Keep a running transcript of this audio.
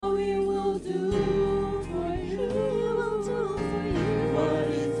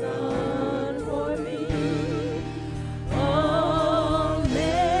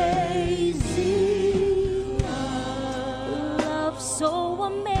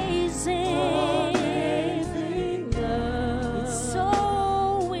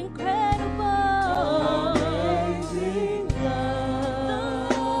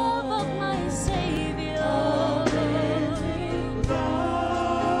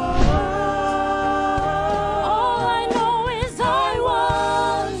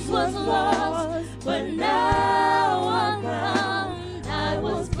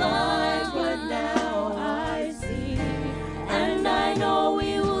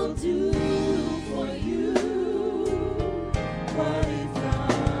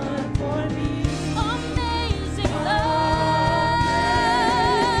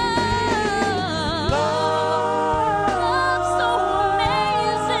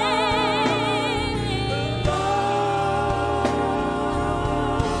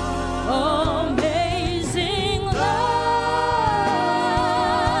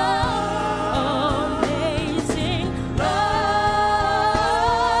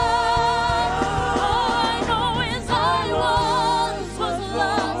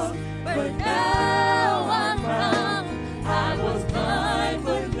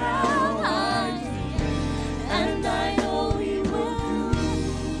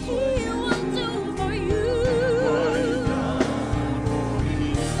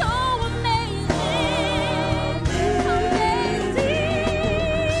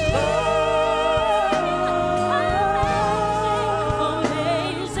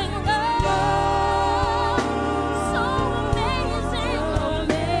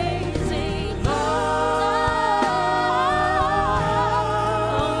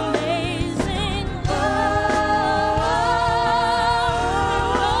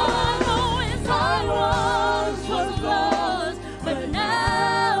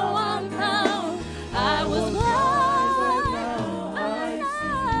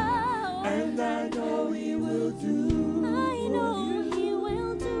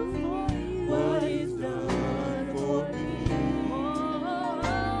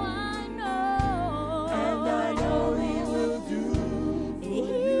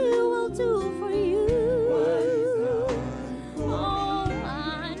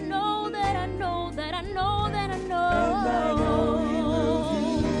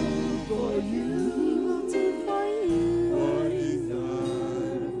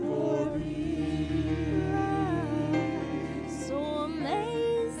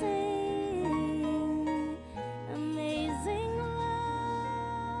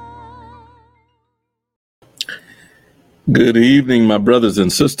Good evening, my brothers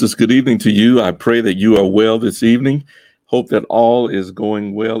and sisters. Good evening to you. I pray that you are well this evening. Hope that all is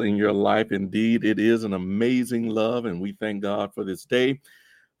going well in your life. Indeed, it is an amazing love, and we thank God for this day,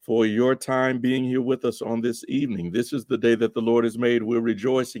 for your time being here with us on this evening. This is the day that the Lord has made. We're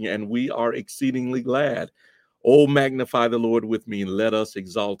rejoicing, and we are exceedingly glad. Oh, magnify the Lord with me, and let us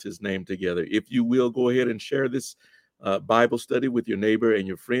exalt his name together. If you will, go ahead and share this Bible study with your neighbor and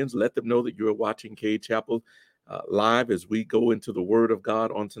your friends. Let them know that you're watching Cade Chapel live as we go into the Word of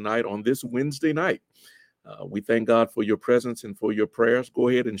God on tonight, on this Wednesday night. We thank God for your presence and for your prayers. Go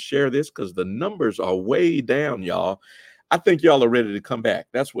ahead and share this because the numbers are way down, y'all. I think y'all are ready to come back.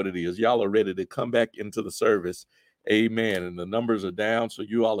 That's what it is. Y'all are ready to come back into the service. Amen. And the numbers are down. So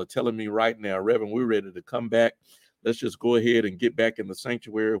you all are telling me right now, Reverend, we're ready to come back. Let's just go ahead and get back in the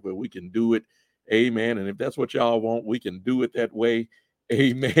sanctuary where we can do it. Amen. And if that's what y'all want, we can do it that way.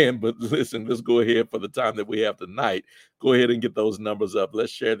 Amen. But listen, let's go ahead for the time that we have tonight. Go ahead and get those numbers up.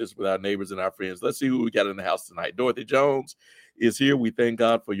 Let's share this with our neighbors and our friends. Let's see who we got in the house tonight. Dorothy Jones is here. We thank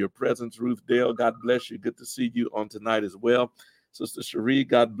God for your presence. Ruth Dale, God bless you. Good to see you on tonight as well. Sister Cherie,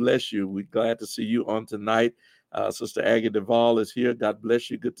 God bless you. We're glad to see you on tonight. Sister Aggie Duvall is here. God bless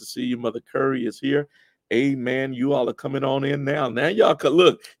you. Good to see you. Mother Curry is here. Amen. You all are coming on in now. Now y'all can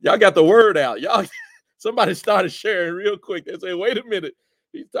look. Y'all got the word out. Y'all. Somebody started sharing real quick. They say, wait a minute.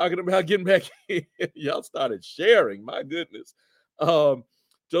 He's talking about getting back in. Y'all started sharing. My goodness.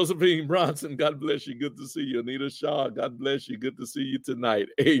 Josephine Bronson, God bless you. Good to see you. Anita Shaw, God bless you. Good to see you tonight.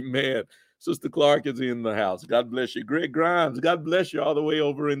 Amen. Sister Clark is in the house. God bless you. Greg Grimes, God bless you all the way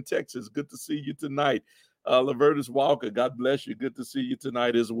over in Texas. Good to see you tonight. Lavertus Walker, God bless you. Good to see you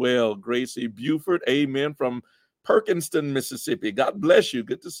tonight as well. Gracie Buford, amen, from Perkinston, Mississippi. God bless you.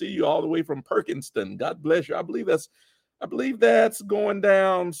 Good to see you all the way from Perkinston. God bless you. I believe that's going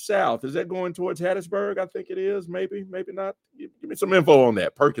down south. Is that going towards Hattiesburg? I think it is. Maybe not. Give me some info on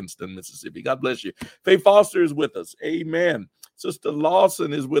that. Perkinston, Mississippi. God bless you. Faye Foster is with us. Amen. Sister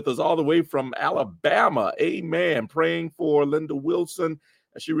Lawson is with us all the way from Alabama. Amen. Praying for Linda Wilson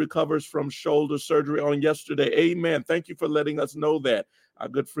as she recovers from shoulder surgery on yesterday. Amen. Thank you for letting us know that. our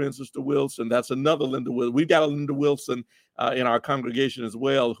good friend, Sister Wilson. That's another Linda Wilson. We've got a Linda Wilson in our congregation as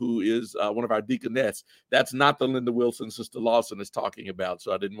well, who is one of our deaconesses. That's not the Linda Wilson Sister Lawson is talking about,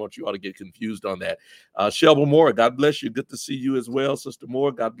 so I didn't want you all to get confused on that. Shelba Moore, God bless you. Good to see you as well, Sister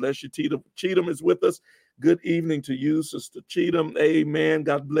Moore. God bless you. Cheatham is with us. Good evening to you, Sister Cheatham. Amen.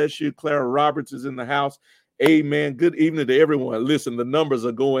 God bless you. Clara Roberts is in the house. Amen. Good evening to everyone. Listen, the numbers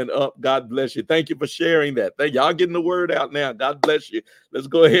are going up. God bless you. Thank you for sharing that. Thank y'all getting the word out now. God bless you. Let's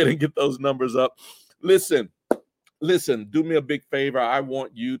go ahead and get those numbers up. Listen, do me a big favor. I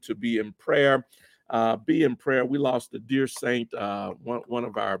want you to be in prayer. Be in prayer. We lost a dear saint, one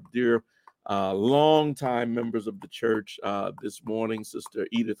of our dear longtime members of the church this morning. Sister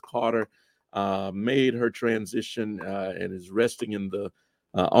Edith Carter made her transition and is resting in the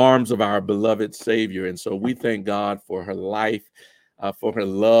arms of our beloved Savior. And so we thank God for her life, for her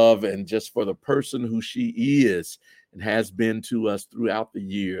love, and just for the person who she is and has been to us throughout the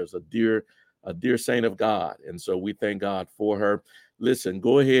years, a dear saint of God. And so we thank God for her. Listen,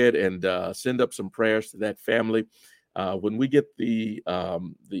 go ahead and send up some prayers to that family. When we get the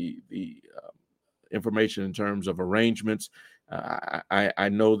information in terms of arrangements, I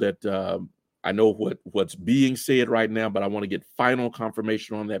know that I know what's being said right now, but I want to get final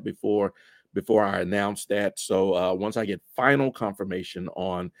confirmation on that before I announce that. So once I get final confirmation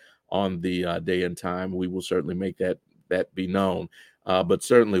on the day and time, we will certainly make that be known. But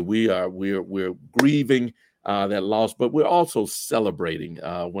certainly we're grieving that loss, but we're also celebrating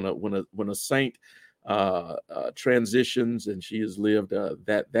when a saint transitions and she has lived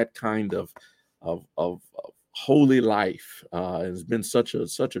that kind of holy life. Has been such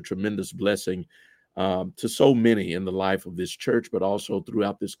a tremendous blessing to so many in the life of this church, but also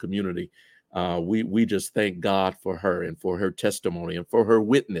throughout this community. We just thank God for her and for her testimony and for her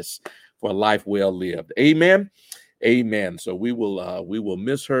witness for a life well lived. Amen. Amen. So we will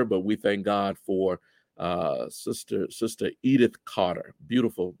miss her, but we thank God for Sister Edith Carter.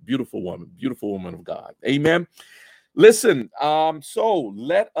 Beautiful woman of God. Amen. Listen, so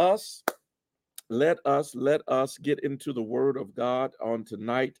let us get into the word of God on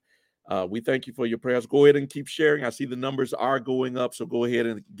tonight. We thank you for your prayers. Go ahead and keep sharing. I see the numbers are going up, so go ahead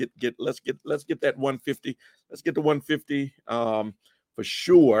and let's get that 150. Let's get to 150 for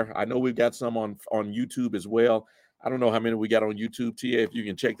sure. I know we've got some on YouTube as well. I don't know how many we got on YouTube, Tia, if you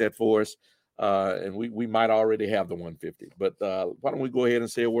can check that for us. And we might already have the 150. But why don't we go ahead and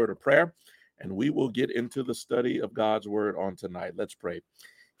say a word of prayer, and we will get into the study of God's word on tonight. Let's pray.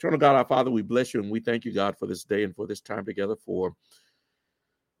 Eternal God, our Father, we bless you and we thank you, God, for this day and for this time together, for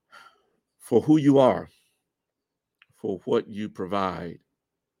who you are, for what you provide.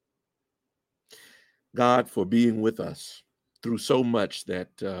 God, for being with us through so much that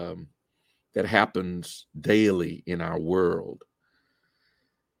happens daily in our world.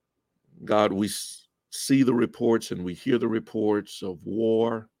 God, we see the reports and we hear the reports of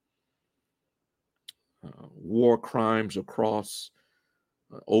war crimes across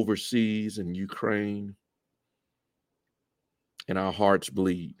overseas in Ukraine, and our hearts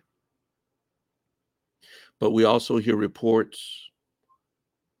bleed. But we also hear reports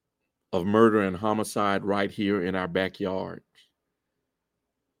of murder and homicide right here in our backyard,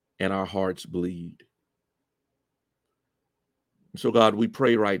 and our hearts bleed. So, God, we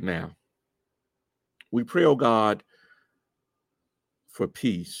pray right now. We pray, oh God, for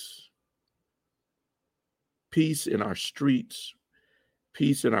peace. Peace in our streets,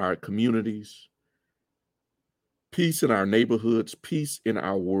 peace in our communities, peace in our neighborhoods, peace in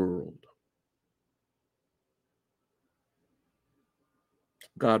our world.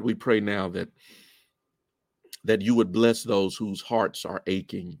 God, we pray now that you would bless those whose hearts are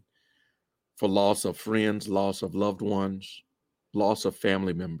aching for loss of friends, loss of loved ones, loss of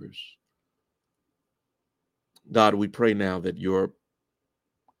family members. God, we pray now that your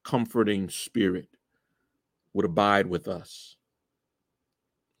comforting spirit would abide with us.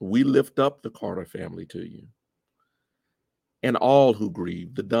 We lift up the Carter family to you and all who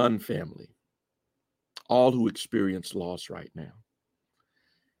grieve, the Dunn family, all who experience loss right now.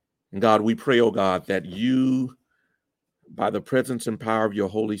 And God, we pray, oh God, that you, by the presence and power of your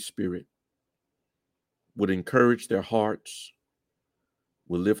Holy Spirit, would encourage their hearts,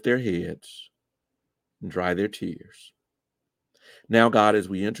 would lift their heads, and dry their tears. Now, God, as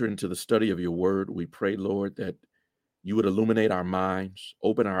we enter into the study of your word, we pray, Lord, that you would illuminate our minds,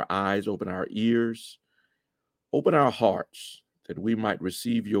 open our eyes, open our ears, open our hearts, that we might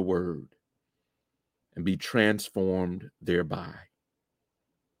receive your word and be transformed thereby.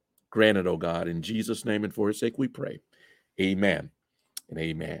 Grant it, oh God, in Jesus' name and for his sake we pray. Amen and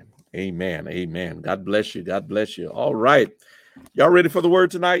amen. Amen. Amen. God bless you. God bless you. All right. Y'all ready for the word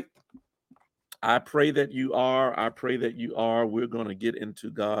tonight? I pray that you are. I pray that you are. We're going to get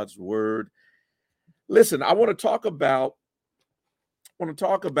into God's word. Listen, I want to talk about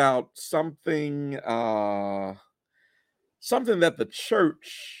something something that the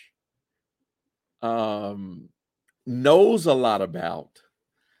church knows a lot about,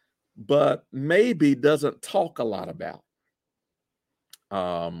 but maybe doesn't talk a lot about.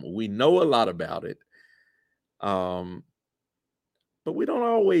 We know a lot about it, but we don't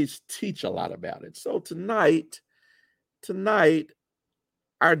always teach a lot about it. So tonight,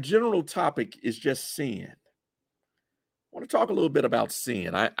 our general topic is just sin. I want to talk a little bit about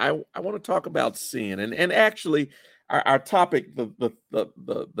sin. I want to talk about sin, and actually, our topic,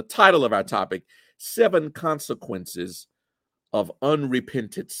 the title of our topic, 7 consequences of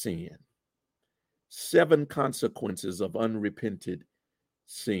unrepented sin. 7 consequences of unrepented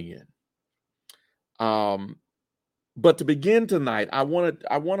sin. But to begin tonight, I want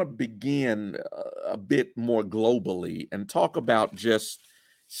to begin a bit more globally and talk about just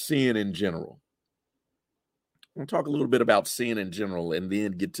sin in general. We'll talk a little bit about sin in general, and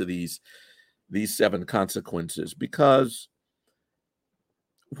then get to these 7 consequences, because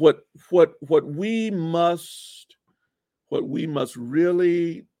what we must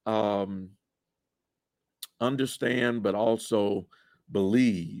really understand, but also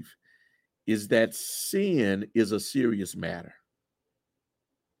believe, is that sin is a serious matter.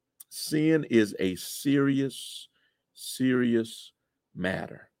 Sin is a serious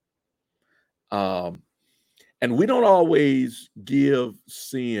matter. And we don't always give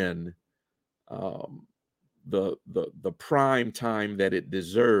sin the prime time that it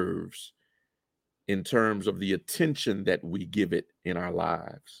deserves in terms of the attention that we give it in our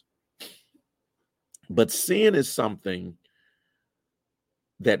lives. But sin is something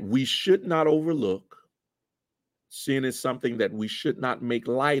that we should not overlook. Sin is something that we should not make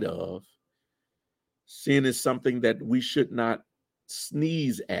light of. Sin is something that we should not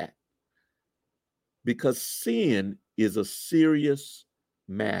sneeze at, because sin is a serious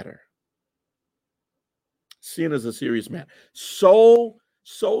matter. Sin is a serious matter. So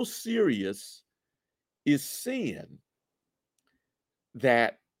serious is sin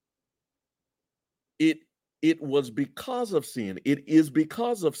that it was because of sin. It is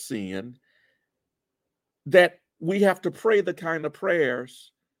because of sin that we have to pray the kind of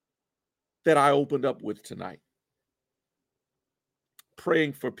prayers that I opened up with tonight.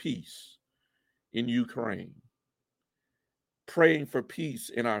 Praying for peace in Ukraine. Praying for peace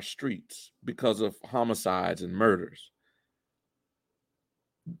in our streets because of homicides and murders.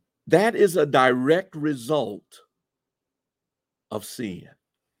 That is a direct result of sin.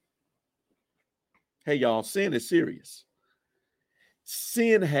 Hey, y'all, sin is serious.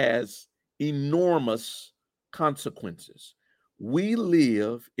 Sin has enormous consequences. We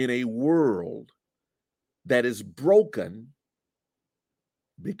live in a world that is broken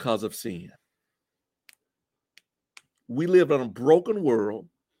because of sin. We live in a broken world.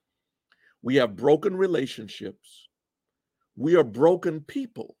 We have broken relationships. We are broken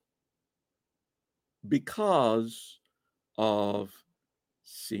people because of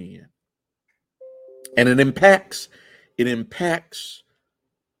sin. And it impacts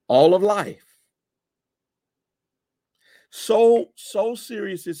all of life. So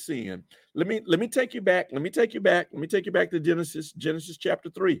serious is sin. Let me take you back. Let me take you back to Genesis chapter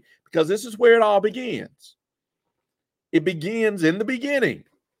 3, because this is where it all begins. It begins in the beginning.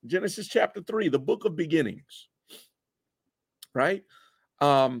 Genesis chapter 3, the book of beginnings. Right?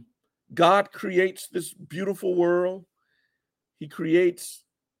 God creates this beautiful world. He creates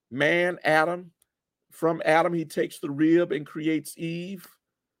man, Adam. From Adam, he takes the rib and creates Eve,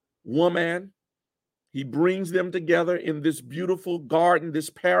 woman. He brings them together in this beautiful garden, this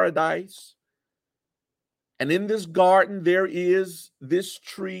paradise. And in this garden, there is this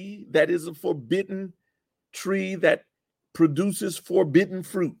tree that is a forbidden tree that produces forbidden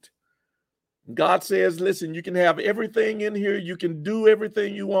fruit. God says, listen, you can have everything in here. You can do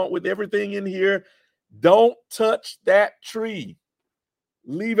everything you want with everything in here. Don't touch that tree.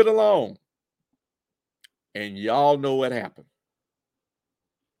 Leave it alone. And y'all know what happened,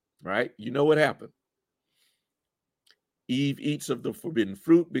 right? You know what happened. Eve eats of the forbidden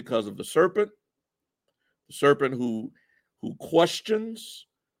fruit because of the serpent who questions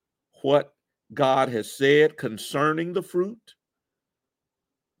what God has said concerning the fruit,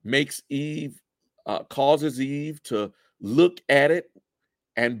 makes Eve, causes Eve to look at it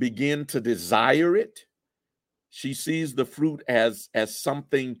and begin to desire it. She sees the fruit as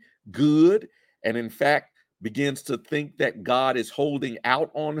something good, and in fact begins to think that God is holding out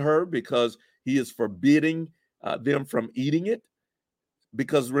on her because he is forbidding them from eating it,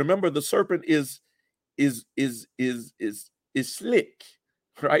 because remember, the serpent is slick,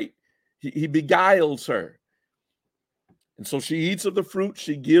 right? He beguiles her, and so she eats of the fruit.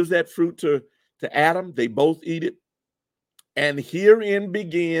 She gives that fruit to Adam. They both eat it, and herein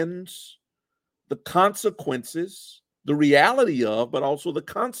begins the consequences, the reality of, but also the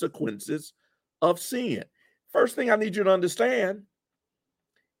consequences of sin. First thing I need you to understand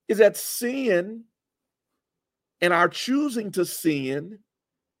is that sin and our choosing to sin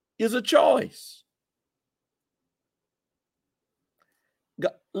is a choice.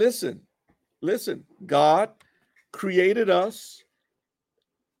 Listen, God created us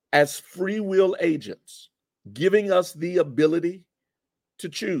as free will agents, giving us the ability to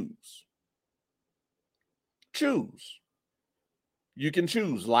choose. Choose. You can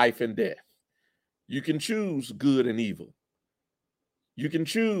choose life and death. You can choose good and evil. You can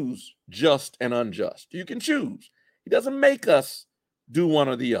choose just and unjust. You can choose. He doesn't make us do one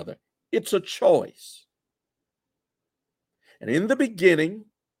or the other. It's a choice. And in the beginning,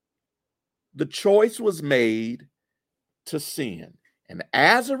 the choice was made to sin. And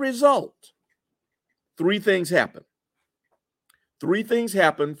as a result, three things happen. Three things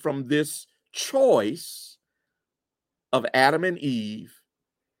happen from this choice of Adam and Eve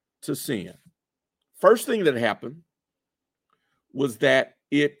to sin. First thing that happened was that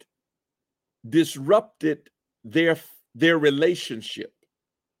it disrupted their relationship,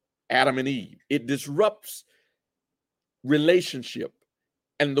 Adam and Eve. It disrupts relationship.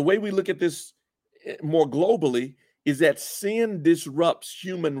 And the way we look at this more globally is that sin disrupts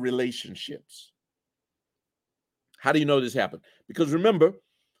human relationships. How do you know this happened? Because remember,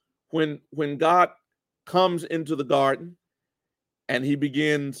 when God comes into the garden and he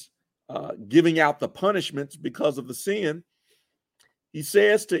begins giving out the punishments because of the sin, he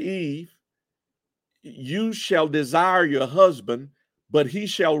says to Eve, "You shall desire your husband, but he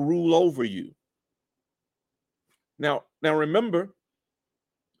shall rule over you." Now remember,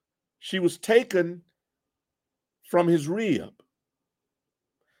 she was taken from his rib.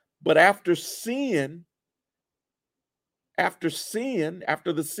 But after the sin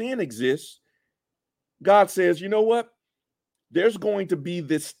exists, God says, you know what? There's going to be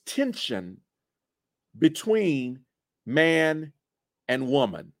this tension between man and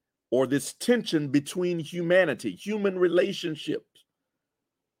woman, or this tension between humanity. Human relationships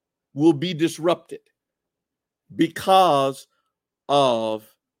will be disrupted because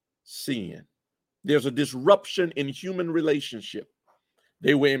of sin. There's a disruption in human relationship.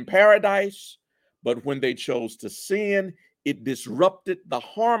 They were in paradise, but when they chose to sin, it disrupted the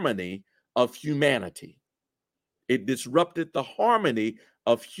harmony of humanity. It disrupted the harmony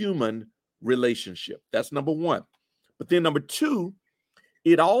of human relationship. That's number one. But then number two,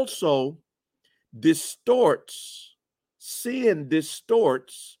 it also sin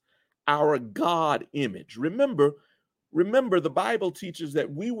distorts our God image. Remember, the Bible teaches that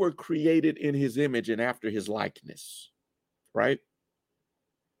we were created in his image and after his likeness, right?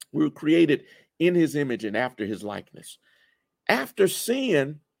 We were created in his image and after his likeness. After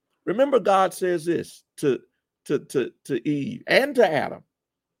sin, remember, God says this to Eve and to Adam.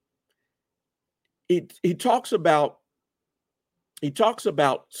 He talks about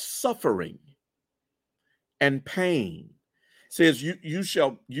suffering and pain. Says you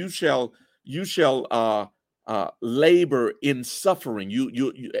shall labor in suffering.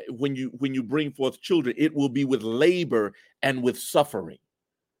 You when you bring forth children, it will be with labor and with suffering.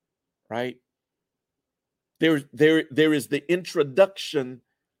 Right? There is the introduction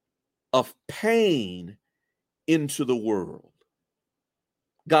of pain into the world.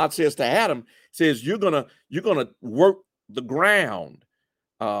 God says to Adam, says you're gonna work the ground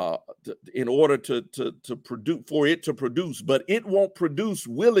in order to produce, for it to produce, but it won't produce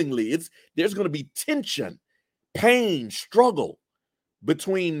willingly. There's going to be tension, pain, struggle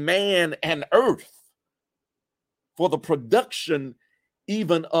between man and earth for the production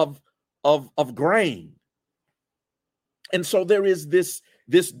even of grain. And so there is this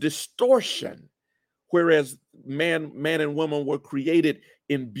distortion, whereas man and woman were created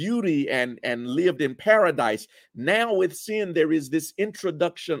in beauty and lived in paradise. Now with sin, there is this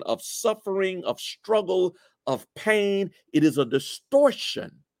introduction of suffering, of struggle, of pain. It is a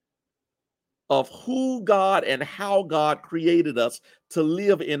distortion of who God and how God created us to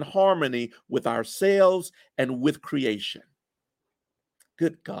live in harmony with ourselves and with creation.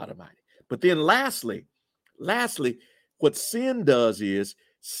 Good God Almighty. But then lastly, what sin does is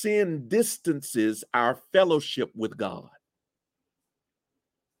sin distances our fellowship with God.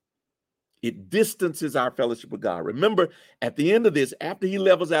 It distances our fellowship with God. Remember, at the end of this, after he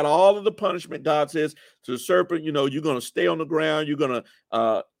levels out all of the punishment, God says to the serpent, you're going to stay on the ground. You're going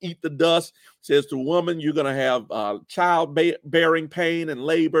to eat the dust. Says to the woman, you're going to have childbearing pain and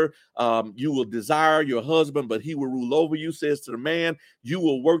labor. You will desire your husband, but he will rule over you. Says to the man, you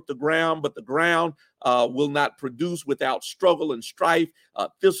will work the ground, but the ground will not produce without struggle and strife,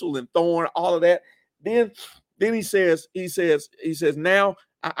 thistle and thorn, all of that. Then he says, now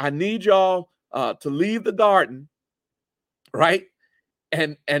I need y'all to leave the garden, right?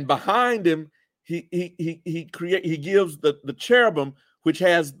 And behind him, he gives the cherubim, which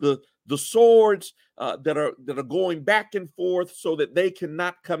has the swords that are going back and forth, so that they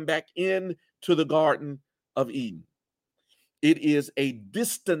cannot come back in to the Garden of Eden. It is a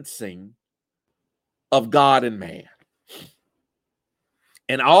distancing of God and man.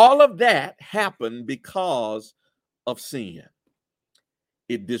 And all of that happened because of sin.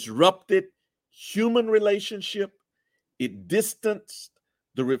 It disrupted human relationship. It distanced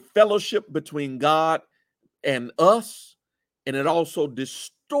the fellowship between God and us. And it also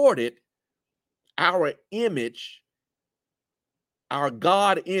distorted our image, our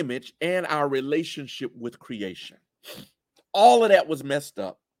God image, and our relationship with creation. All of that was messed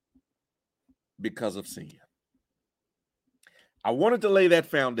up because of sin. I wanted to lay that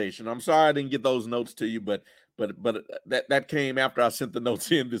foundation. I'm sorry I didn't get those notes to you, but that came after I sent the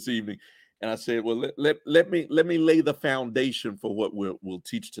notes in this evening, and I said, well, let me lay the foundation for what we'll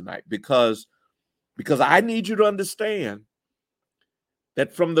teach tonight, because I need you to understand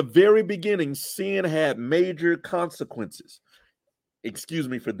that from the very beginning, sin had major consequences. Excuse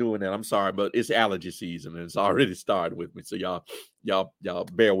me for doing that. I'm sorry, but it's allergy season and it's already started with me, so y'all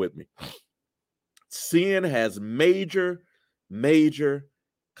bear with me. Sin has major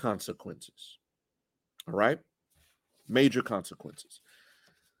consequences. All right? Major consequences.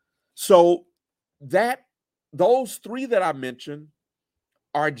 So those three that I mentioned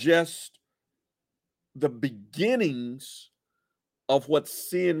are just the beginnings of what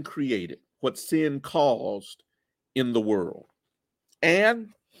sin created, what sin caused in the world. And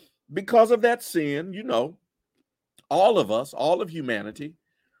because of that sin, all of us, all of humanity,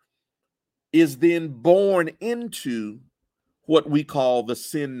 is then born into what we call the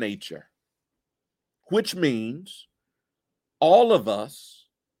sin nature, which means all of us,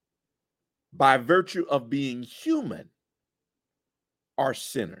 by virtue of being human, are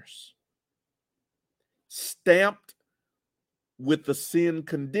sinners, stamped with the sin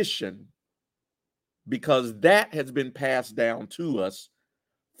condition, because that has been passed down to us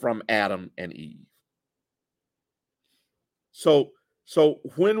from Adam and Eve. So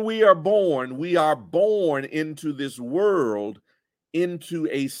when we are born into this world, into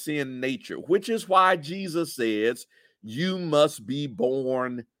a sin nature, which is why Jesus says, you must be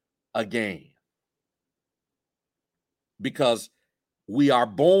born again. Because we are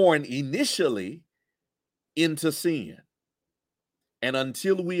born initially into sin. And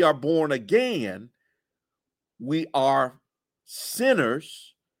until we are born again, we are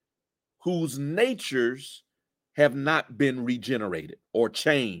sinners whose natures have not been regenerated or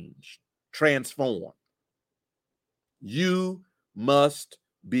changed, transformed. You must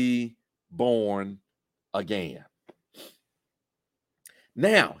be born again.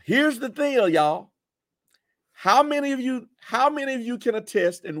 Now, here's the deal, y'all. How many of you can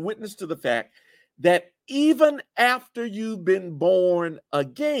attest and witness to the fact that even after you've been born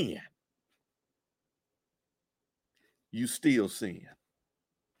again, you still sin?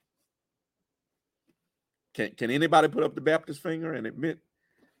 Can anybody put up the Baptist finger and admit?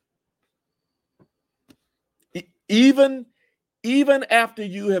 Even after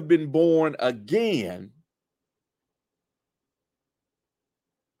you have been born again,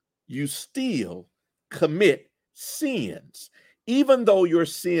 you still commit sins, even though your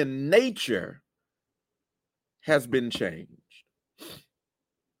sin nature has been changed.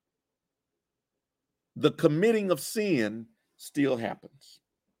 The committing of sin still happens.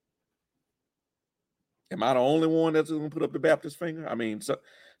 Am I the only one that's going to put up the Baptist finger? I mean,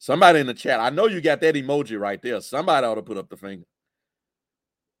 somebody in the chat, I know you got that emoji right there. Somebody ought to put up the finger.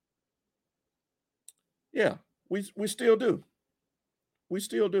 Yeah, we still do. We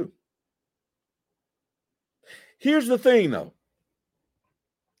still do. Here's the thing, though.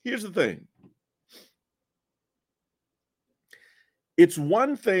 Here's the thing. It's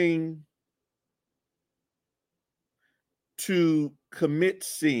one thing to commit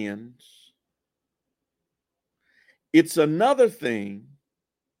sins. It's another thing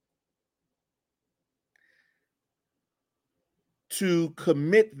to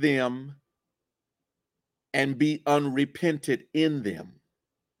commit them and be unrepentant in them.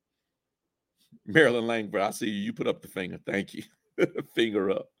 Marilyn Langford, I see you. You put up the finger. Thank you.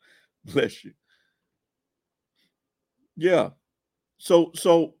 Finger up. Bless you. Yeah. So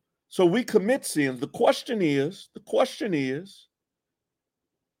we commit sins. The question is,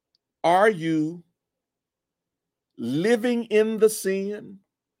 are you living in the sin,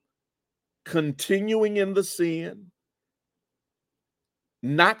 continuing in the sin,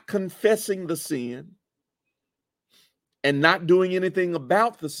 not confessing the sin, and not doing anything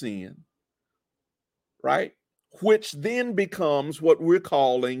about the sin, right? Which then becomes what we're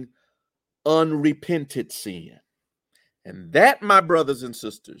calling unrepented sin. And that, my brothers and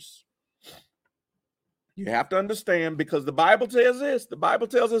sisters, you have to understand, because the Bible tells this. The Bible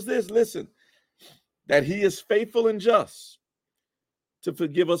tells us this. Listen, that he is faithful and just to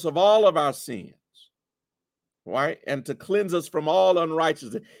forgive us of all of our sins, right? And to cleanse us from all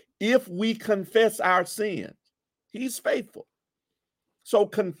unrighteousness. If we confess our sins, he's faithful. So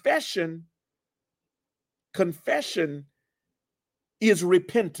confession is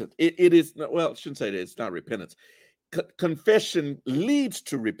repentant. It is, well, I shouldn't say that it's not repentance. Confession leads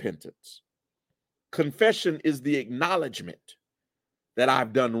to repentance. Confession is the acknowledgement that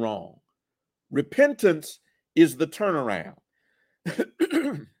I've done wrong. Repentance is the turnaround.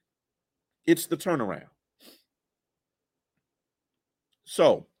 It's the turnaround.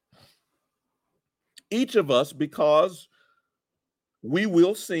 So, each of us, because we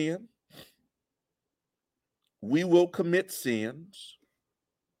will sin, we will commit sins.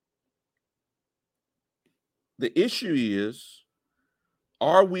 The issue is,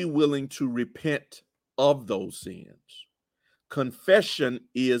 are we willing to repent of those sins? Confession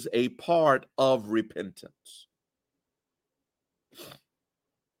is a part of repentance.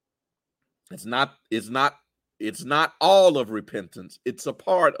 It's not all of repentance. It's a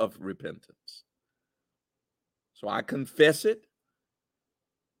part of repentance. So I confess it,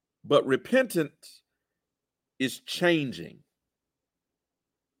 but repentance is changing.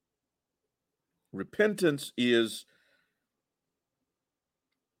 Repentance is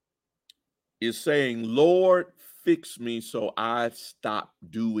saying, Lord, fix me so I stop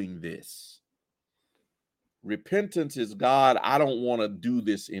doing this. Repentance is, God, I don't want to do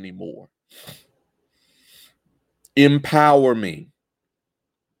this anymore. Empower me.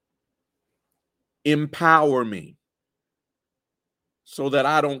 Empower me so that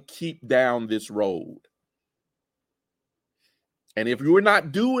I don't keep down this road. And if you're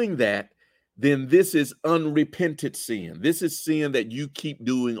not doing that, then this is unrepented sin. This is sin that you keep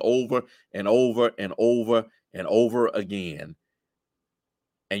doing over and over and over and over again.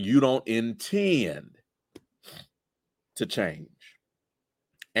 And you don't intend to change.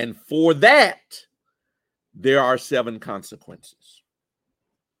 And for that, there are 7 consequences.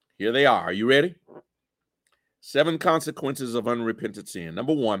 Here they are. Are you ready? 7 consequences of unrepented sin.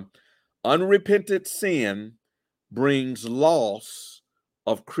 Number 1, unrepented sin brings loss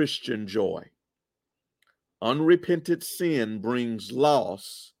of Christian joy. Unrepented sin brings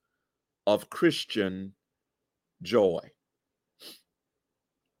loss of Christian joy.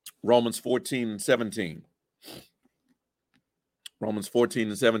 Romans 14:17. Romans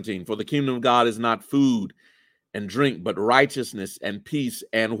 14:17. For the kingdom of God is not food and drink, but righteousness and peace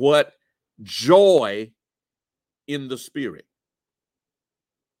and what? Joy in the Spirit.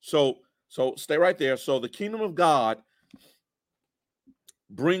 So stay right there. So the kingdom of God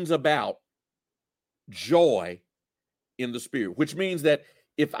brings about joy in the Spirit, which means that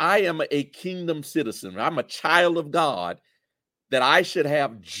if I am a kingdom citizen, I'm a child of God, that I should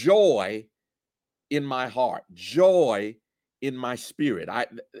have joy in my heart, joy in my spirit.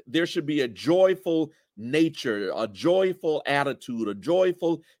 There should be a joyful nature, a joyful attitude, a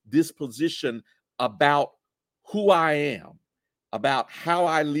joyful disposition about who I am, about how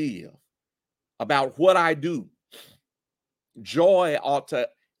I live, about what I do. Joy ought to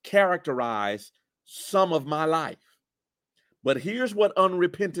characterize some of my life. But here's what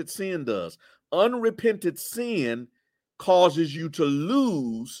unrepented sin does. Unrepented sin causes you to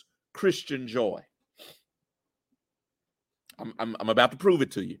lose Christian joy. I'm about to prove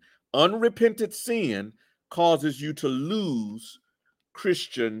it to you. Unrepented sin causes you to lose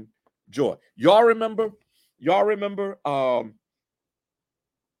Christian joy. Y'all remember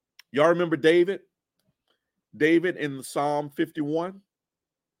David? David in Psalm 51?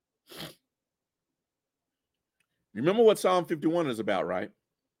 You remember what Psalm 51 is about, right?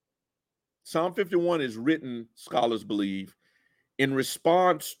 Psalm 51 is written, scholars believe, in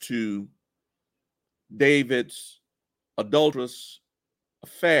response to David's adulterous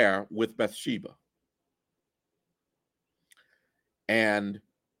affair with Bathsheba. And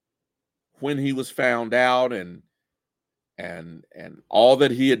when he was found out and and all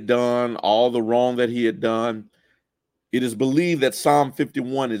that he had done, all the wrong that he had done. It is believed that Psalm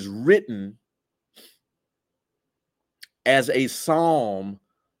 51 is written as a psalm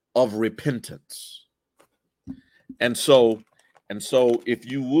of repentance. And so if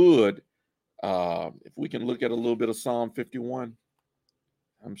you would, if we can look at a little bit of Psalm 51.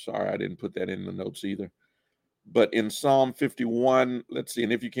 I'm sorry, I didn't put that in the notes either. But in Psalm 51, let's see,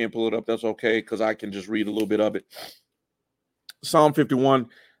 and if you can't pull it up, that's okay, because I can just read a little bit of it. Psalm 51,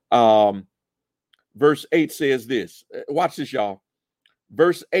 verse 8 says this. Watch this, y'all.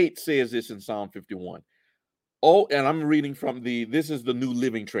 Verse 8 says this in Psalm 51. Oh, and I'm reading from this is the New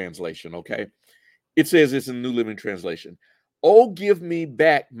Living Translation, okay? It says this in the New Living Translation. Oh, give me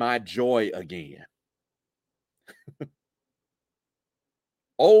back my joy again.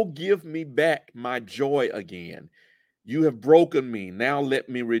 Oh, give me back my joy again. You have broken me. Now let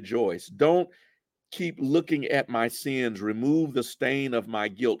me rejoice. Don't keep looking at my sins. Remove the stain of my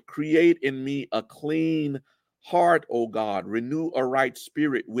guilt. Create in me a clean heart, O God. Renew a right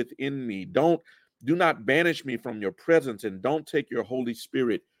spirit within me. Do not banish me from your presence, and don't take your Holy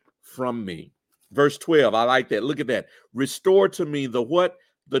Spirit from me. Verse 12, I like that. Look at that. Restore to me the what?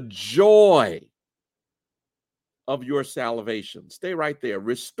 The joy of your salvation. Stay right there.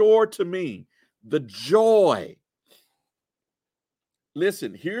 Restore to me the joy.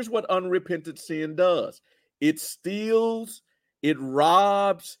 Listen, here's what unrepentant sin does. It steals, it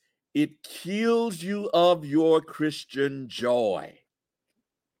robs, it kills you of your Christian joy.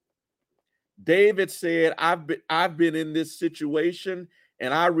 David said, I've been in this situation,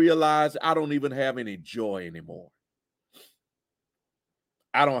 and I realize I don't even have any joy anymore.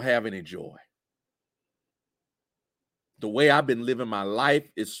 I don't have any joy. The way I've been living my life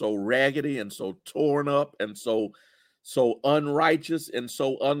is so raggedy and so torn up and so unrighteous and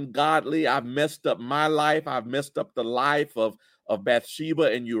so ungodly. I've messed up my life. I've messed up the life of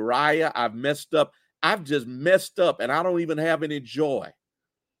Bathsheba and Uriah. I've just messed up, and I don't even have any joy.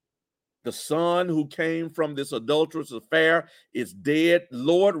 The son who came from this adulterous affair is dead.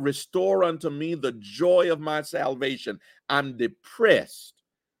 Lord, restore unto me the joy of my salvation. I'm depressed.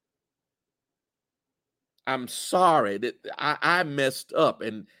 I'm sorry that I messed up,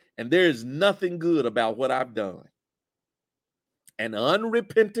 and there is nothing good about what I've done. An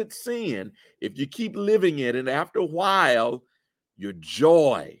unrepentant sin, if you keep living it, and after a while, your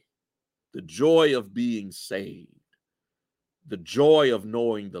joy, the joy of being saved, the joy of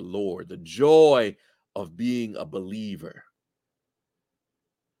knowing the Lord, the joy of being a believer,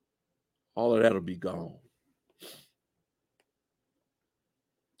 all of that will be gone.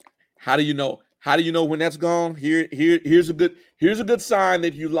 How do you know? How do you know when that's gone? Here's a good sign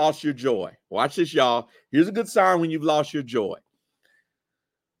that you lost your joy. Watch this, y'all. Here's a good sign when you've lost your joy.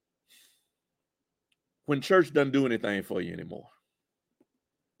 When church doesn't do anything for you anymore.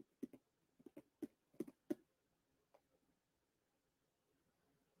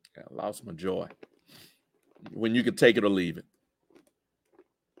 I lost my joy. When you could take it or leave it.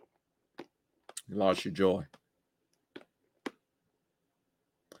 You lost your joy.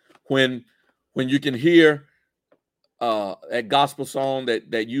 When you can hear that gospel song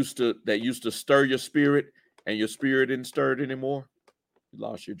that used to stir your spirit, and your spirit didn't stir it anymore, you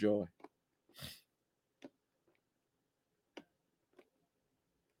lost your joy.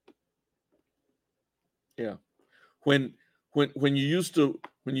 Yeah. When you used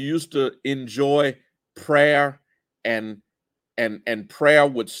to enjoy prayer, and prayer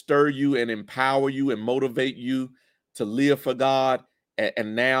would stir you and empower you and motivate you to live for God,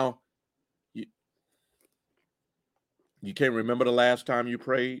 and now you can't remember the last time you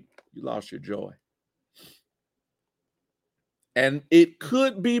prayed, you lost your joy. And it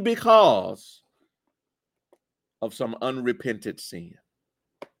could be because of some unrepented sin.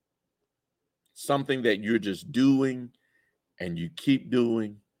 Something that you're just doing and you keep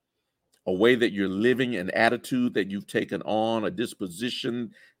doing, a way that you're living, an attitude that you've taken on, a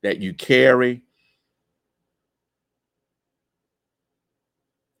disposition that you carry.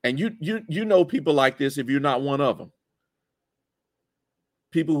 And you know people like this if you're not one of them.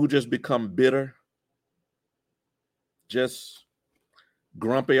 People who just become bitter, just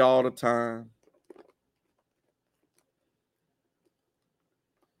grumpy all the time.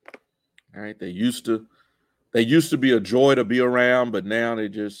 All right, they used to be a joy to be around, but now they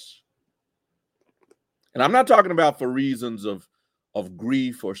just. And I'm not talking about for reasons of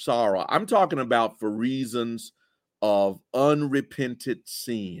grief or sorrow. I'm talking about for reasons of unrepented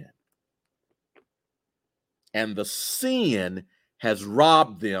sin. And the sin has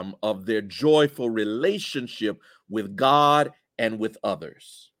robbed them of their joyful relationship with God and with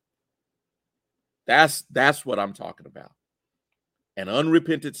others. That's what I'm talking about. And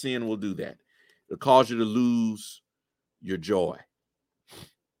unrepented sin will do that. It'll cause you to lose your joy.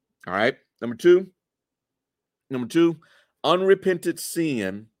 All right. Number two, unrepented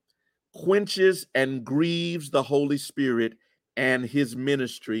sin quenches and grieves the Holy Spirit and his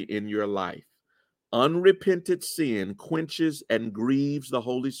ministry in your life. Unrepented sin quenches and grieves the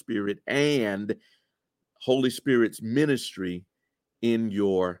Holy Spirit and Holy Spirit's ministry in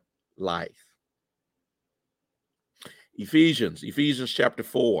your life. Ephesians chapter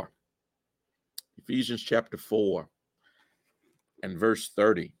 4. Ephesians chapter 4 and verse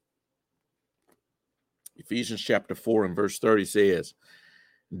 30. Ephesians chapter 4 and verse 30 says,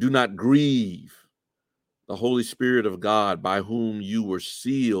 "Do not grieve the Holy Spirit of God, by whom you were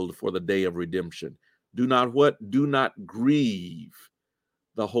sealed for the day of redemption." Do not what? Do not grieve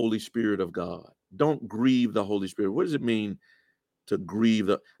the Holy Spirit of God. Don't grieve the Holy Spirit. What does it mean to grieve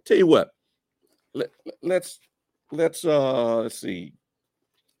the? Tell you what. Let's see.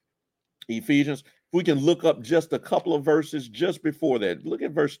 Ephesians. If we can look up just a couple of verses just before that. Look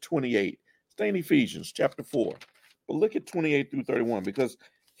at verse 28. Stay in Ephesians chapter 4. But look at 28 through 31, because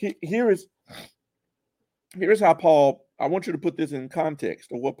here's how Paul, I want you to put this in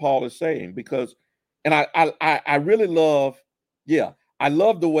context of what Paul is saying, because, and I really love, I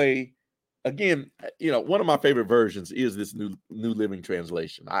love the way, again, one of my favorite versions is this New Living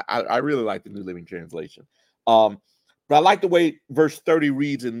Translation. I really like the New Living Translation. But I like the way verse 30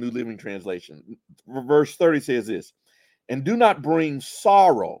 reads in New Living Translation. Verse 30 says this, "And do not bring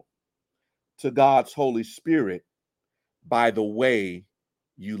sorrow to God's Holy Spirit by the way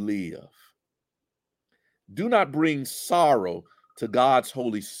you live." Do not bring sorrow to God's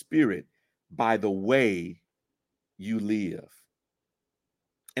Holy Spirit by the way you live.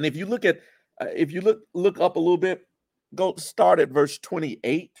 And if you look at, look up a little bit, go start at verse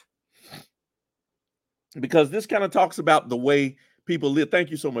 28, because this kind of talks about the way people live. Thank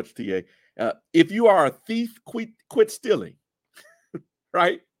you so much, TA. If you are a thief, quit stealing,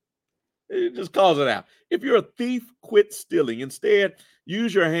 right? Just calls it out. If you're a thief, quit stealing. Instead,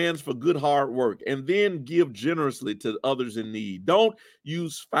 use your hands for good hard work, and then give generously to others in need. Don't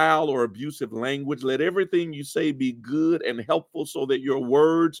use foul or abusive language. Let everything you say be good and helpful, so that your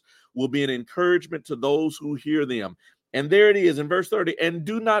words will be an encouragement to those who hear them. And there it is in verse 30. "And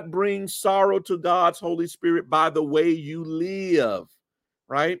do not bring sorrow to God's Holy Spirit by the way you live."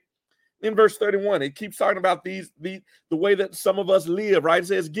 Right? In verse 31, it keeps talking about the way that some of us live, right? It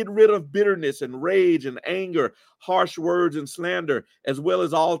says, "Get rid of bitterness and rage and anger, harsh words and slander, as well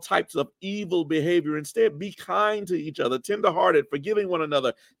as all types of evil behavior. Instead, be kind to each other, tenderhearted, forgiving one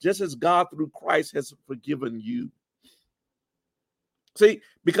another, just as God through Christ has forgiven you." See,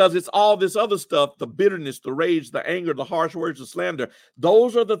 because it's all this other stuff, the bitterness, the rage, the anger, the harsh words, the slander.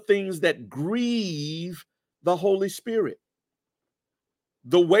 Those are the things that grieve the Holy Spirit.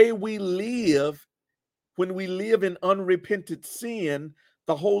 The way we live, when we live in unrepented sin,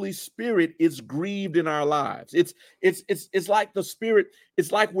 the Holy Spirit is grieved in our lives. It's like the Spirit,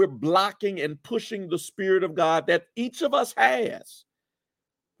 it's like we're blocking and pushing the Spirit of God that each of us has.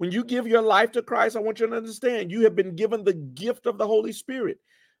 When you give your life to Christ, I want you to understand you have been given the gift of the Holy Spirit.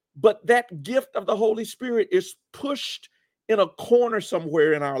 But that gift of the Holy Spirit is pushed in a corner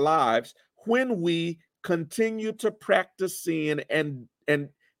somewhere in our lives when we continue to practice sin and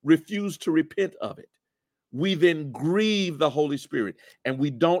refuse to repent of it. We then grieve the Holy Spirit, and we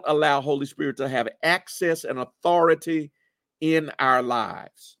don't allow Holy Spirit to have access and authority in our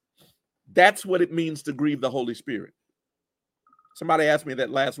lives. That's what it means to grieve the Holy Spirit. Somebody asked me that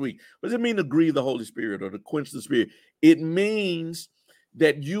last week. What does it mean to grieve the Holy Spirit or to quench the Spirit? It means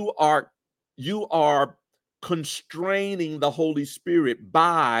that you are constraining the Holy Spirit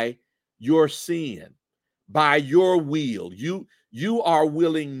by your sin, by your will. You are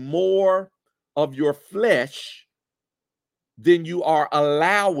willing more of your flesh than you are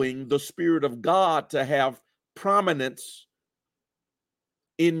allowing the Spirit of God to have prominence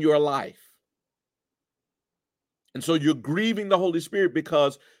in your life. And so you're grieving the Holy Spirit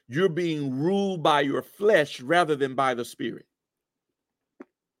because you're being ruled by your flesh rather than by the Spirit.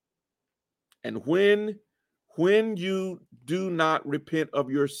 And when you do not repent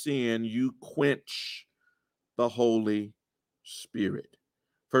of your sin, you quench the Holy Spirit.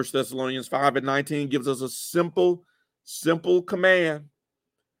 1 Thessalonians 5:19 gives us a simple command.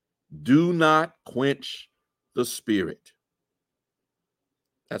 Do not quench the Spirit.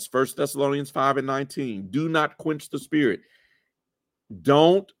 That's 1 Thessalonians 5:19. Do not quench the Spirit.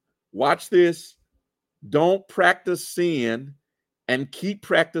 Don't, watch this, don't practice sin and keep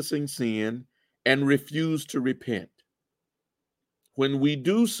practicing sin and refuse to repent. When we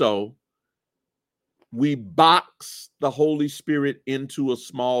do so, we box the Holy Spirit into a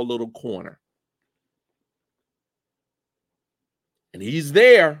small little corner. And he's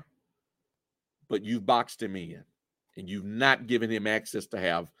there, but you've boxed him in, and you've not given him access to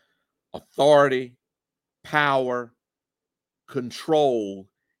have authority, power, control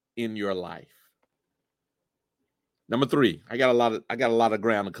in your life. Number 3, I got a lot of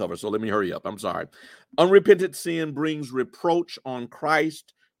ground to cover, so let me hurry up. I'm sorry. Unrepentant sin brings reproach on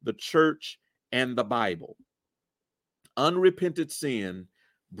Christ, the church, and the Bible. Unrepentant sin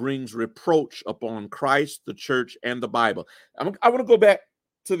brings reproach upon Christ, the church, and the Bible. I want to go back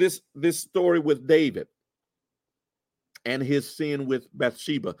to this story with David and his sin with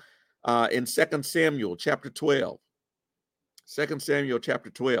Bathsheba in 2 Samuel chapter 12. 2 Samuel chapter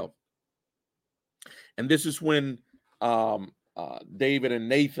 12. And this is when David and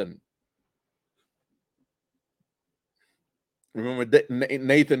Nathan. Remember,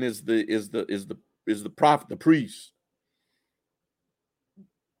 Nathan is the prophet, the priest,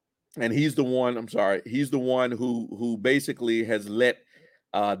 and he's the one. I'm sorry, he's the one who basically has let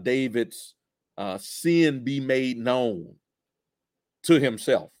David's sin be made known to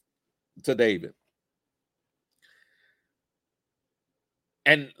himself, to David.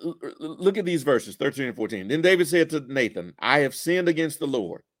 And look at these verses, 13 and 14. Then David said to Nathan, I have sinned against the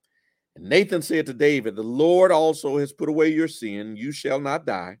Lord. And Nathan said to David, the Lord also has put away your sin. You shall not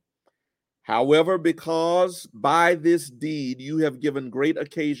die. However, because by this deed you have given great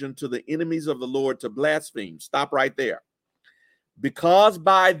occasion to the enemies of the Lord to blaspheme. Stop right there. Because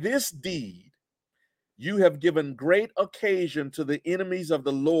by this deed you have given great occasion to the enemies of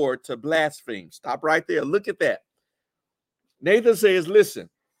the Lord to blaspheme. Stop right there. Look at that. Nathan says,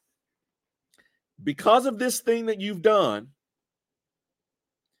 listen, because of this thing that you've done,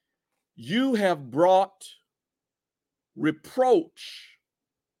 you have brought reproach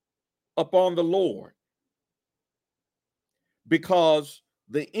upon the Lord, because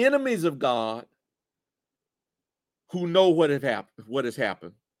the enemies of God who know what has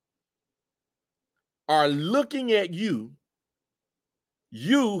happened are looking at you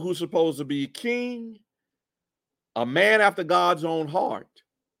who's supposed to be king, a man after God's own heart,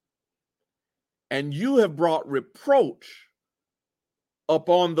 and you have brought reproach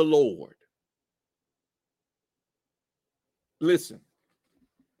upon the Lord. Listen,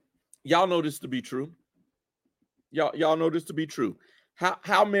 y'all know this to be true. Y'all know this to be true.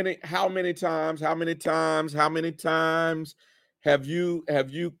 How many times have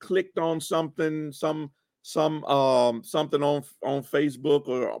you clicked on something, something on Facebook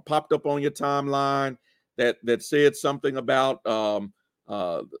or popped up on your timeline that said something about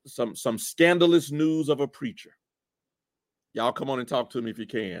some scandalous news of a preacher? Y'all come on and talk to me if you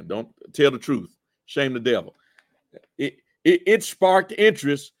can. Don't tell the truth. Shame the devil. It sparked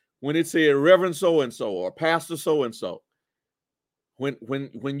interest when it said Reverend so-and-so or Pastor so-and-so.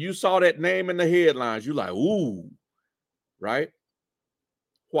 When you saw that name in the headlines, you're like, ooh, right?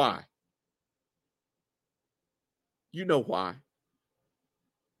 Why? You know why?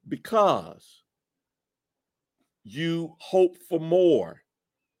 Because you hope for more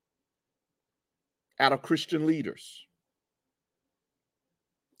out of Christian leaders.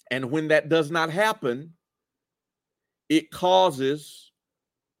 And when that does not happen, it causes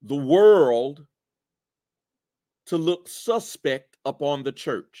the world to look suspect upon the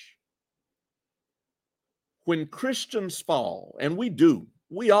church. When Christians fall, and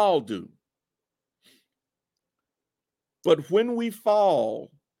we all do, but when we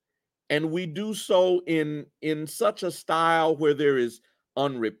fall and we do so in such a style where there is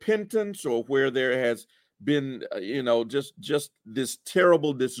unrepentance or where there has been, just this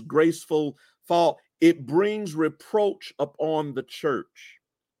terrible, disgraceful fall, it brings reproach upon the church.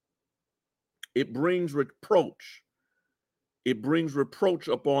 It brings reproach. It brings reproach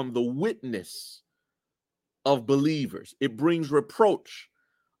upon the witness of believers. It brings reproach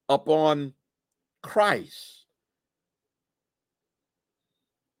upon Christ.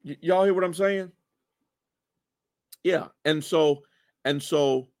 Y'all hear what I'm saying? Yeah. And so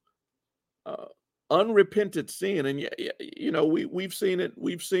unrepented sin, and we've seen it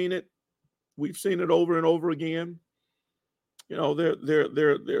over and over again. There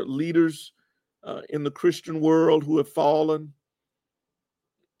are leaders in the Christian world who have fallen,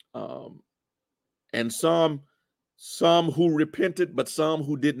 and some who repented, but some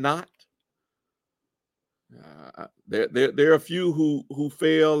who did not. There are a few who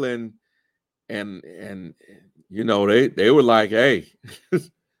fell, and they were like, hey.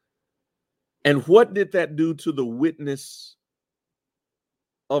 And what did that do to the witness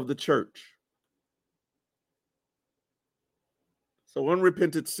of the church? So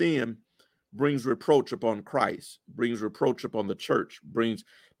unrepentant sin brings reproach upon Christ, brings reproach upon the church,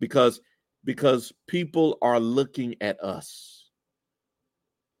 because people are looking at us,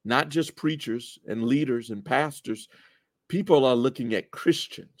 not just preachers and leaders and pastors. People are looking at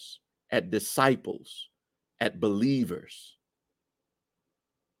Christians, at disciples, at believers,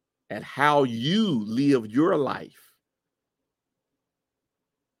 at how you live your life.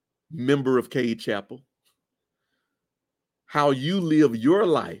 Member of Cade Chapel, how you live your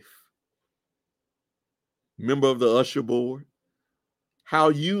life. Member of the usher board, how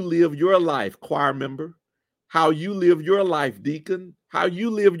you live your life, choir member, how you live your life, deacon, how you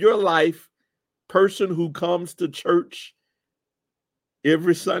live your life, person who comes to church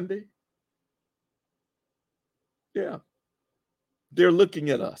every Sunday. Yeah. They're looking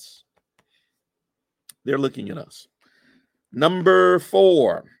at us. They're looking at us. Number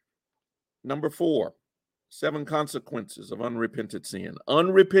four, 7 consequences of unrepented sin.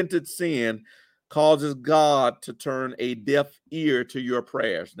 Unrepented sin causes God to turn a deaf ear to your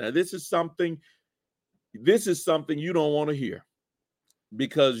prayers. Now, this is something you don't want to hear,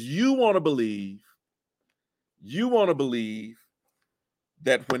 because you want to believe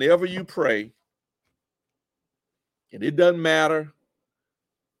that whenever you pray, and it doesn't matter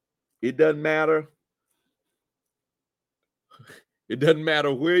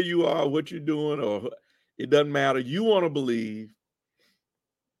where you are, what you're doing, or it doesn't matter. You want to believe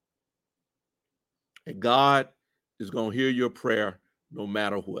that God is going to hear your prayer no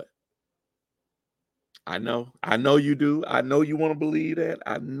matter what. I know you do. I know you want to believe that.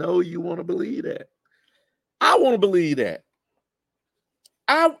 I want to believe that. I want to believe that.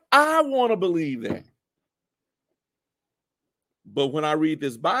 I want to believe that. But when I read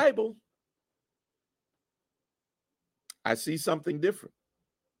this Bible, I see something different.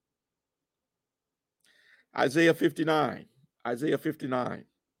 Isaiah 59,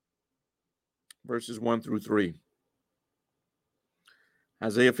 verses 1 through 3.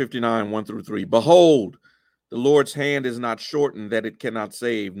 Isaiah 59, 1 through 3. Behold, the Lord's hand is not shortened that it cannot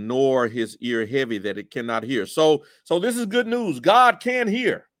save, nor his ear heavy that it cannot hear. So this is good news. God can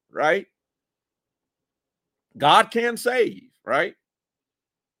hear, right? God can save, right?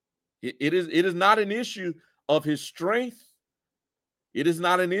 It is not an issue of his strength. It is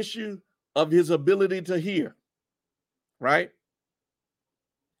not an issue of his ability to hear, right?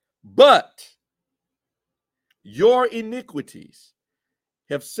 But your iniquities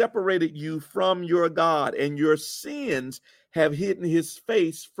have separated you from your God, and your sins have hidden his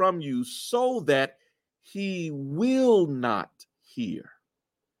face from you, so that he will not hear.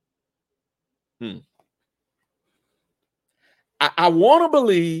 I want to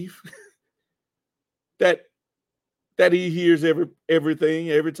believe that he hears everything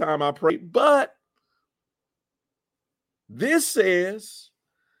every time I pray, but this says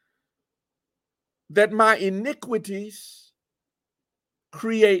that my iniquities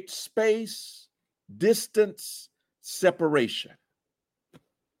create space, distance, separation,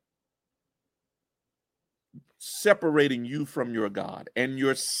 separating you from your God, and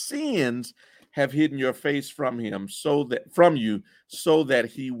your sins have hidden your face from him, so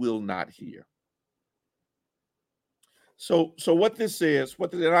that he will not hear. So what this says,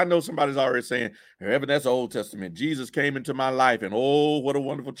 and I know somebody's already saying, Evan, that's Old Testament. Jesus came into my life, and oh, what a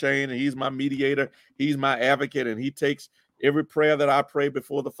wonderful change. And he's my mediator. He's my advocate, and he takes every prayer that I pray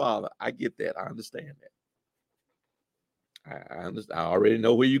before the Father. I get that. I understand that. I understand. I already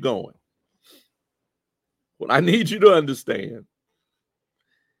know where you're going. What I need you to understand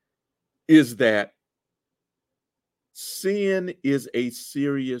is that sin is a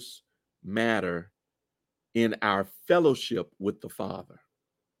serious matter in our fellowship with the Father.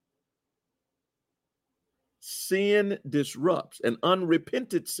 Sin disrupts, an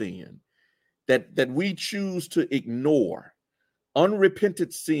unrepented sin that we choose to ignore,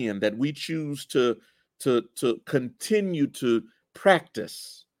 unrepented sin that we choose to continue to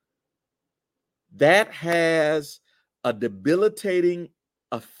practice, that has a debilitating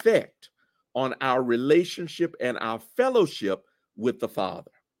effect on our relationship and our fellowship with the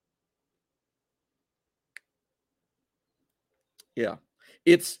Father. Yeah.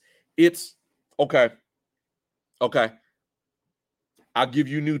 It's okay. I'll give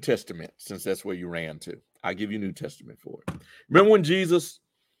you New Testament, since that's where you ran to. I'll give you New Testament for it. Remember when Jesus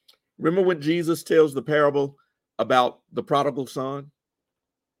tells the parable about the prodigal son?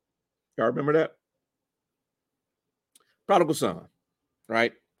 Y'all remember that? Prodigal son,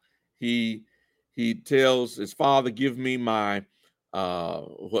 right? He tells his father, give me my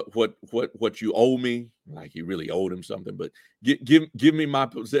what you owe me. Like he really owed him something, but give me my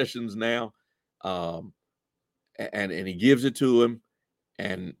possessions now. And he gives it to him,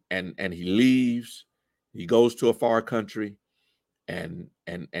 and he leaves. He goes to a far country, and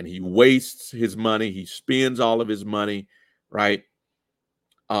he wastes his money. He spends all of his money, right?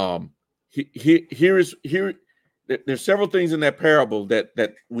 There's several things in that parable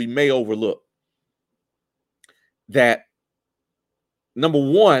that we may overlook. That, number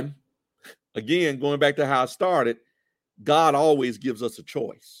one, again, going back to how I started, God always gives us a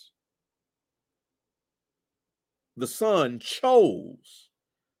choice. The son chose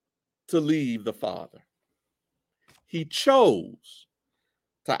to leave the father. He chose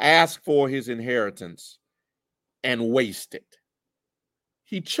to ask for his inheritance and waste it.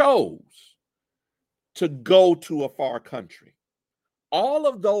 He chose to go to a far country. All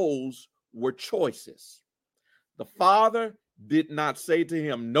of those were choices. The father did not say to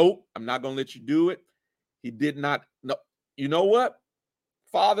him, nope, I'm not going to let you do it. He did not. No, you know what?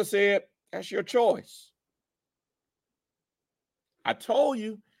 Father said, that's your choice. I told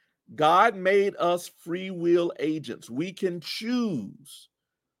you, God made us free will agents. We can choose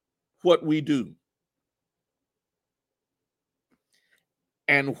what we do.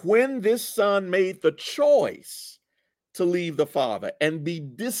 And when this son made the choice to leave the father and be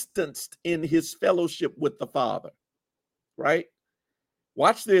distanced in his fellowship with the father, right?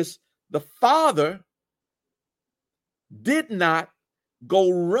 Watch this. The father did not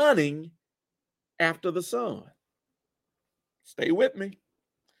go running after the son. Stay with me.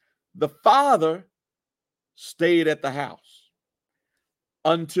 The father stayed at the house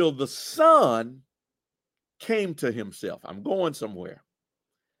until the son came to himself. I'm going somewhere.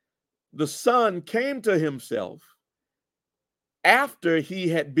 The son came to himself after he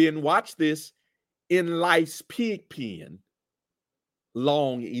had been, watch this, in life's pig pen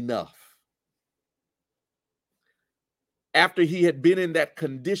long enough. After he had been in that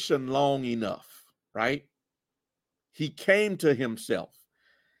condition long enough, right? He came to himself.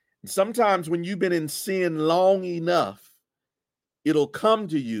 And sometimes when you've been in sin long enough, it'll come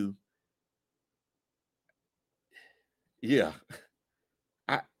to you. Yeah,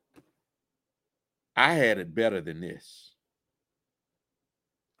 I had it better than this.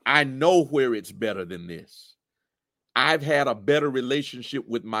 I know where it's better than this. I've had a better relationship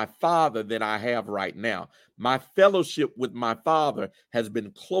with my father than I have right now. My fellowship with my father has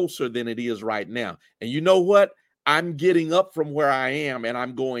been closer than it is right now. And you know what? I'm getting up from where I am and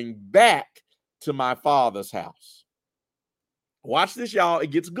I'm going back to my father's house. Watch this, y'all.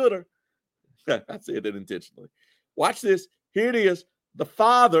 It gets gooder. I said it intentionally. Watch this. Here it is. The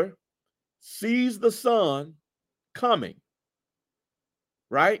father sees the son coming,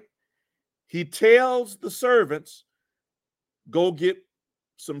 right? He tells the servants, go get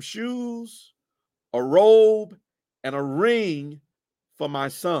some shoes, a robe, and a ring for my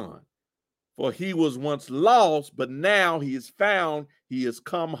son. For he was once lost, but now he is found. He has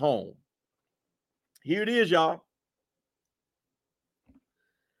come home. Here it is, y'all.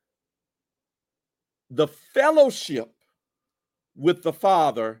 The fellowship with the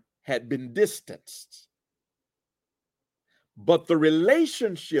father had been distanced, but the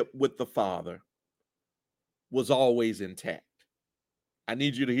relationship with the father was always intact. I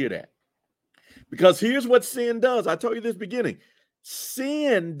need you to hear that. Because here's what sin does. I told you this beginning.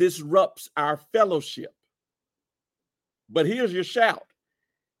 Sin disrupts our fellowship. But here's your shout.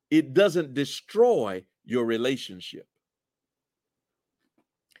 It doesn't destroy your relationship.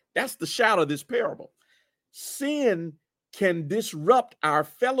 That's the shout of this parable. Sin can disrupt our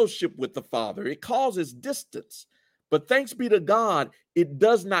fellowship with the Father. It causes distance. But thanks be to God, it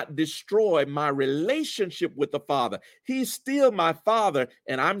does not destroy my relationship with the Father. He's still my Father,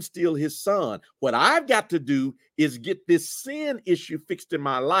 and I'm still his son. What I've got to do is get this sin issue fixed in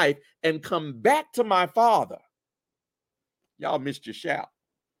my life and come back to my Father. Y'all missed your shout.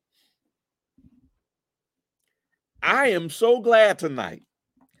 I am so glad tonight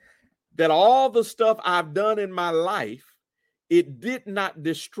that all the stuff I've done in my life, it did not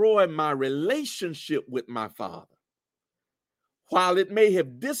destroy my relationship with my Father. While it may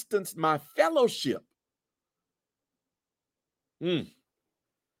have distanced my fellowship, he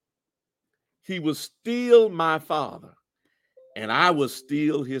was still my Father, and I was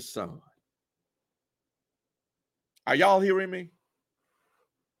still his son. Are y'all hearing me?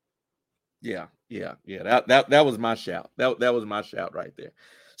 Yeah. That was my shout. That was my shout right there.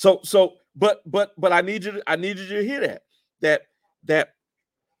 But I need you to hear that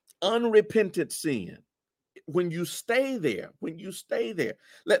unrepentant sin. When you stay there,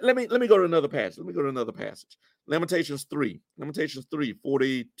 let me go to another passage. Lamentations 3,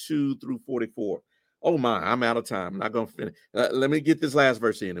 42 through 44. Oh my, I'm out of time. I'm not going to finish. Let me get this last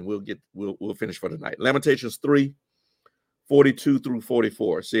verse in and we'll finish for tonight. Lamentations 3, 42 through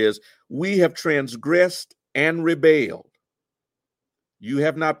 44 says, we have transgressed and rebelled. You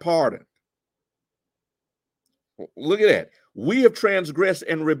have not pardoned. Look at that. We have transgressed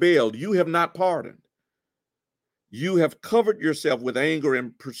and rebelled. You have not pardoned. You have covered yourself with anger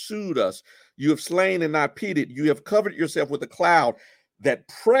and pursued us. You have slain and not pitied. You have covered yourself with a cloud, that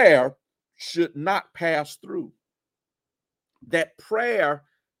prayer should not pass through. That prayer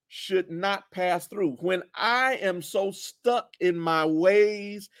should not pass through. When I am so stuck in my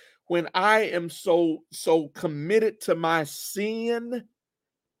ways, when I am so committed to my sin,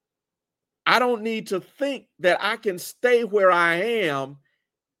 I don't need to think that I can stay where I am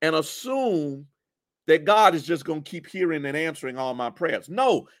and assume that God is just going to keep hearing and answering all my prayers.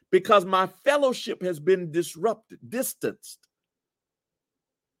 No, because my fellowship has been disrupted, distanced.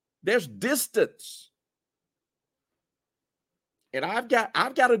 There's distance. And I've got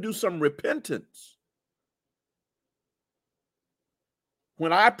to do some repentance.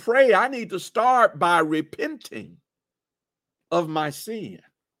 When I pray, I need to start by repenting of my sin.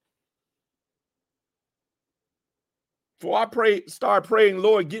 Before I start praying,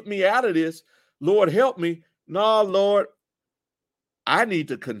 Lord, get me out of this. Lord, help me. No, Lord, I need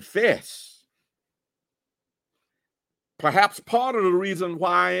to confess. Perhaps part of the reason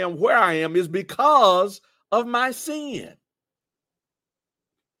why I am where I am is because of my sin.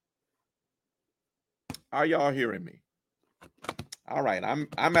 Are y'all hearing me? All right,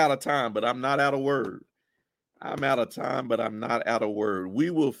 I'm out of time, but I'm not out of word. I'm out of time, but I'm not out of word.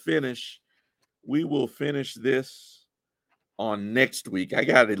 We will finish this on next week. I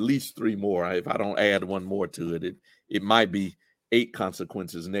got at least 3 more. If I don't add one more to it, it might be 8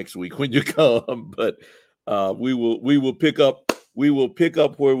 consequences next week when you come. But we will pick up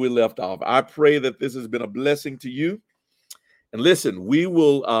where we left off. I pray that this has been a blessing to you. And listen, we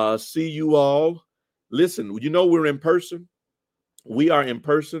will see you all. Listen, we're in person. We are in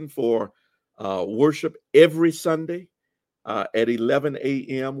person for worship every Sunday at 11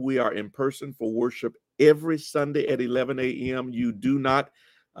 a.m. We are in person for worship every Sunday at 11 a.m. You do not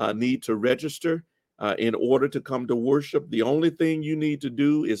need to register in order to come to worship. The only thing you need to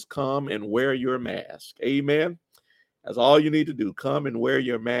do is come and wear your mask. Amen. That's all you need to do. Come and wear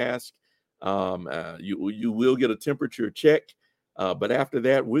your mask. You will get a temperature check. But after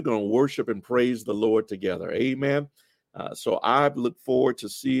that, we're going to worship and praise the Lord together. Amen. So I look forward to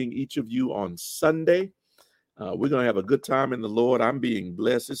seeing each of you on Sunday. We're going to have a good time in the Lord. I'm being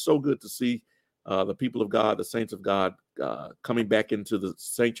blessed. It's so good to see the people of God, the saints of God, coming back into the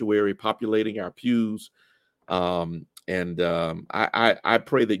sanctuary, populating our pews. I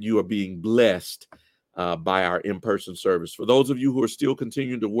pray that you are being blessed by our in-person service. For those of you who are still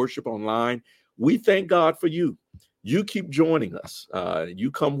continuing to worship online, we thank God for you. You keep joining us.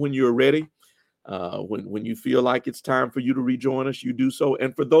 You come when you're ready. When you feel like it's time for you to rejoin us, you do so.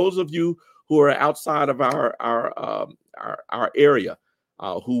 And for those of you who are outside of our area,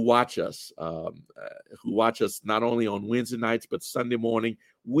 who watch us not only on Wednesday nights but Sunday morning,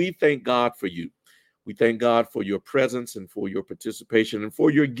 we thank God for you. We thank God for your presence and for your participation and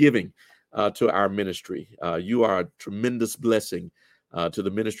for your giving to our ministry. You are a tremendous blessing to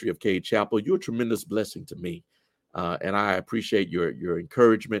the ministry of Cade Chapel. You're a tremendous blessing to me, and I appreciate your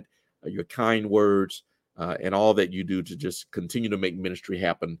encouragement, your kind words, and all that you do to just continue to make ministry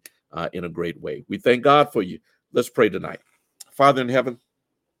happen in a great way. We thank God for you. Let's pray tonight. Father in heaven,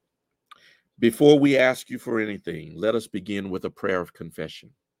 before we ask you for anything, let us begin with a prayer of confession.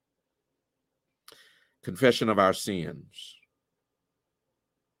 Confession of our sins.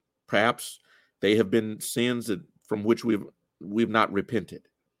 Perhaps they have been sins from which we've not repented.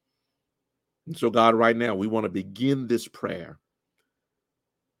 And so, God, right now, we want to begin this prayer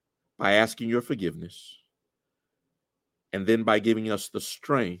by asking your forgiveness, and then by giving us the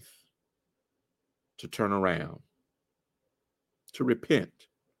strength to turn around, to repent,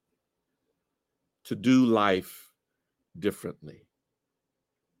 to do life differently.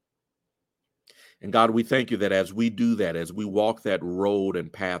 And God, we thank you that as we do that, as we walk that road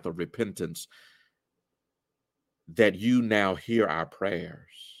and path of repentance, that you now hear our prayers.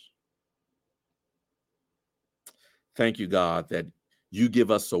 Thank you, God, that you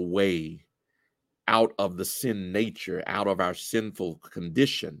give us a way out of the sin nature, out of our sinful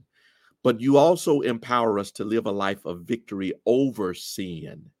condition, but you also empower us to live a life of victory over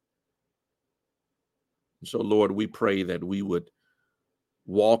sin. So, Lord, we pray that we would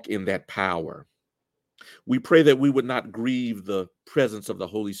walk in that power. We pray that we would not grieve the presence of the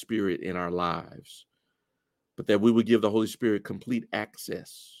Holy Spirit in our lives, but that we would give the Holy Spirit complete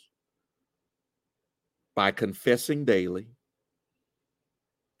access by confessing daily,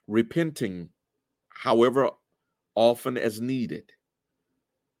 repenting however often as needed.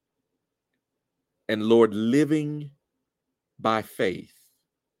 And Lord, living by faith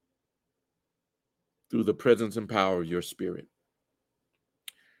through the presence and power of your Spirit.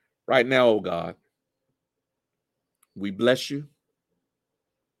 Right now, oh God, we bless you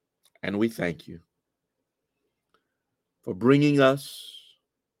and we thank you for bringing us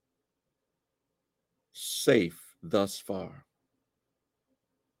safe thus far.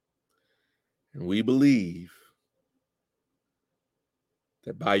 And we believe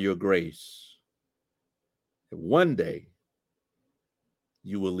that by your grace, that one day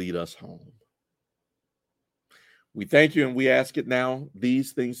you will lead us home. We thank you and we ask it now,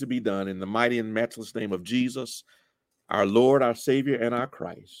 these things to be done in the mighty and matchless name of Jesus, our Lord, our Savior, and our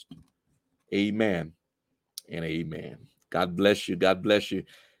Christ. Amen and amen. God bless you. God bless you.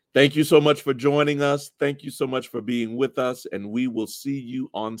 Thank you so much for joining us. Thank you so much for being with us. And we will see you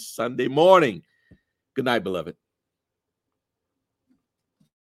on Sunday morning. Good night, beloved.